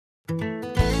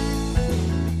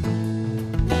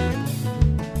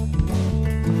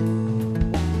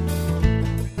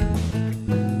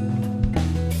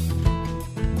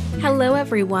Hello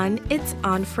everyone, it's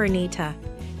Aunt Fernita.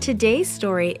 Today's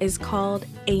story is called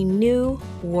A New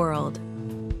World.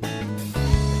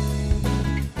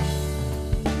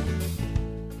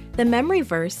 The memory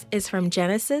verse is from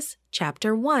Genesis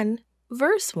chapter 1,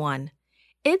 verse 1.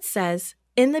 It says,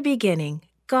 "In the beginning,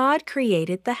 God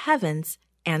created the heavens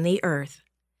and the earth."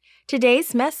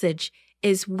 Today's message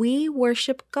is we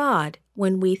worship God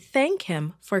when we thank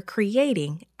Him for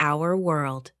creating our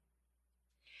world.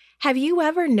 Have you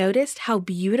ever noticed how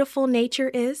beautiful nature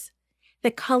is? The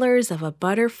colors of a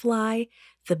butterfly,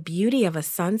 the beauty of a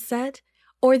sunset,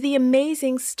 or the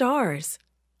amazing stars.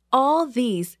 All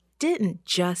these didn't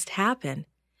just happen.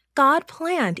 God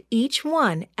planned each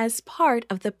one as part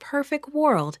of the perfect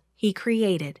world He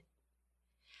created.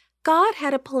 God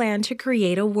had a plan to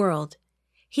create a world.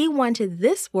 He wanted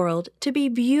this world to be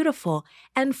beautiful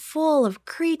and full of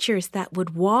creatures that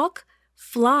would walk,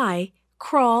 fly,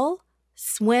 crawl,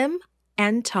 swim,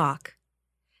 and talk.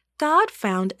 God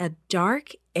found a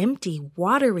dark, empty,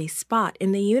 watery spot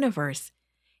in the universe.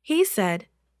 He said,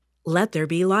 "Let there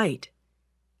be light."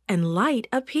 And light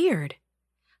appeared.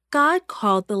 God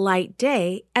called the light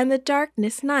day and the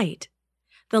darkness night.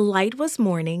 The light was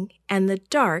morning and the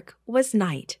dark was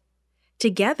night.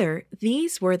 Together,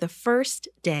 these were the first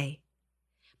day.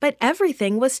 But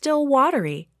everything was still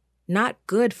watery, not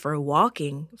good for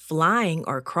walking, flying,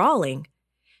 or crawling.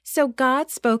 So God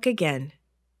spoke again.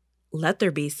 "Let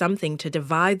there be something to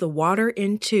divide the water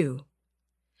in two."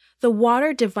 The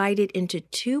water divided into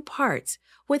two parts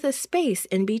with a space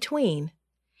in between.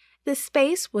 The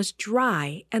space was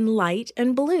dry and light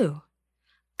and blue.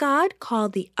 God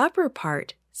called the upper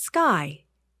part sky.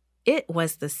 It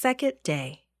was the second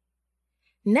day.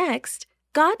 Next,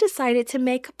 God decided to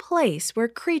make a place where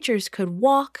creatures could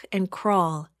walk and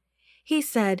crawl. He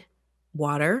said,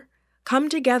 "Water, come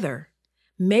together.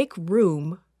 Make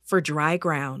room for dry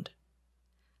ground."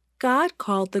 God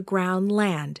called the ground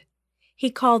land. He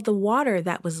called the water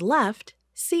that was left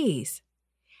seas.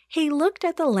 He looked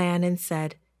at the land and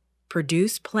said,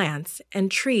 "Produce plants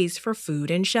and trees for food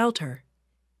and shelter."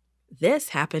 This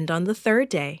happened on the third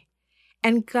day,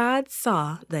 and God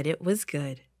saw that it was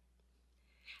good.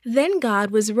 Then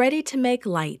God was ready to make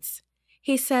lights.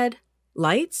 He said,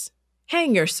 "Lights,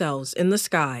 hang yourselves in the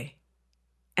sky."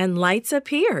 And lights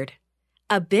appeared.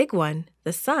 A big one,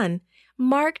 the sun,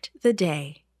 marked the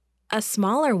day. A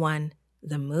smaller one,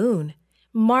 the moon,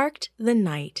 marked the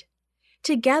night.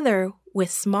 Together with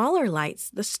smaller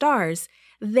lights, the stars,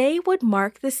 they would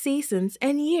mark the seasons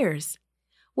and years.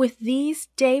 With these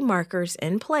day markers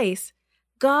in place,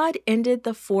 God ended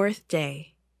the fourth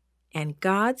day, and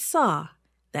God saw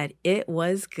that it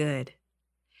was good.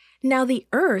 Now the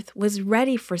earth was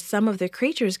ready for some of the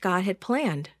creatures God had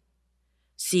planned.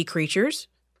 "Sea creatures,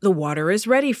 the water is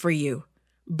ready for you.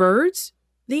 Birds,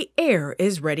 the air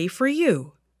is ready for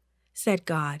you," said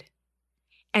God.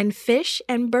 And fish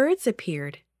and birds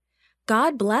appeared.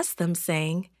 God blessed them,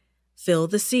 saying, "Fill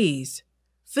the seas,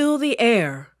 fill the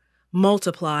air,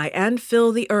 multiply and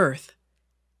fill the earth."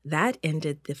 That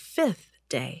ended the fifth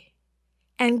day.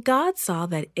 And God saw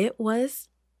that it was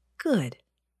good.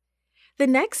 The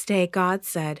next day God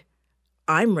said,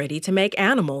 "I'm ready to make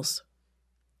animals."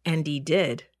 And He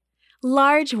did.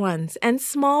 Large ones and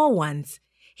small ones.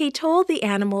 He told the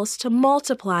animals to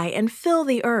multiply and fill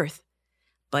the earth.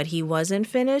 But He wasn't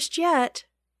finished yet.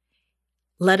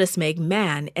 "Let us make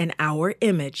man in our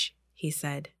image," He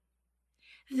said.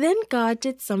 Then God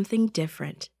did something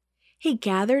different. He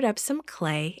gathered up some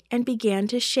clay and began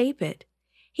to shape it.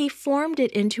 He formed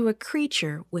it into a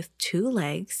creature with 2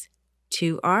 legs,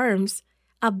 2 arms,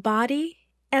 a body,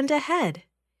 and a head.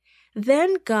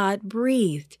 Then God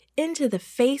breathed into the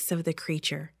face of the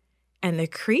creature, and the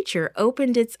creature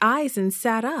opened its eyes and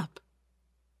sat up.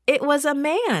 It was a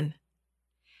man.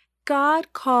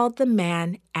 God called the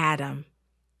man Adam.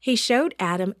 He showed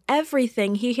Adam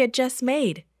everything he had just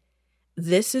made.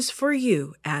 "This is for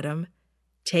you, Adam.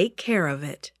 Take care of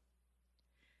it."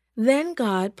 Then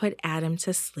God put Adam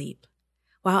to sleep.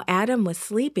 While Adam was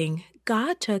sleeping,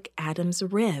 God took Adam's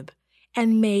rib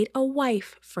and made a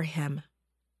wife for him.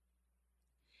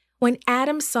 When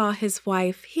Adam saw his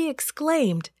wife, he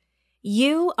exclaimed,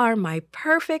 "You are my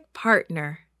perfect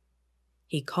partner."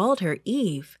 He called her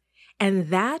Eve, and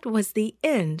that was the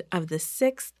end of the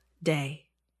 6th day.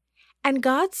 And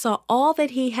God saw all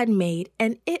that He had made,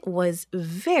 and it was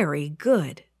very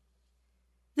good.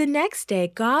 The next day,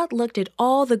 God looked at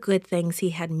all the good things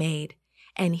He had made,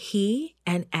 and He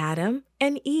and Adam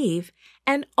and Eve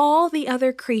and all the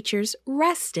other creatures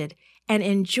rested and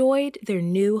enjoyed their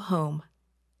new home.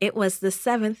 It was the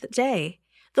seventh day,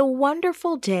 the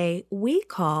wonderful day we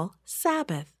call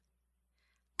Sabbath.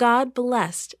 God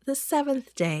blessed the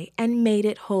seventh day and made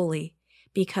it holy,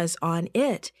 because on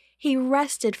it He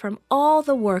rested from all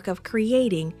the work of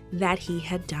creating that He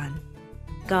had done.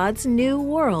 God's new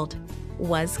world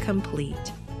was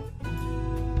complete.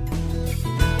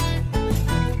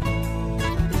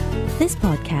 This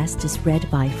podcast is read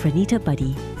by Franita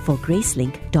Buddy for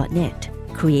Gracelink.net.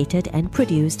 Created and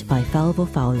produced by Falvo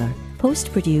Fowler.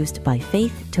 Post-produced by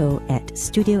Faith Toe at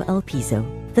Studio El Piso.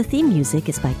 The theme music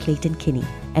is by Clayton Kinney.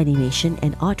 Animation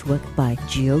and artwork by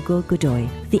Giogo Godoy.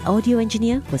 The audio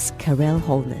engineer was Karel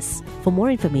Holness. For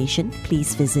more information,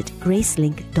 please visit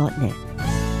Gracelink.net.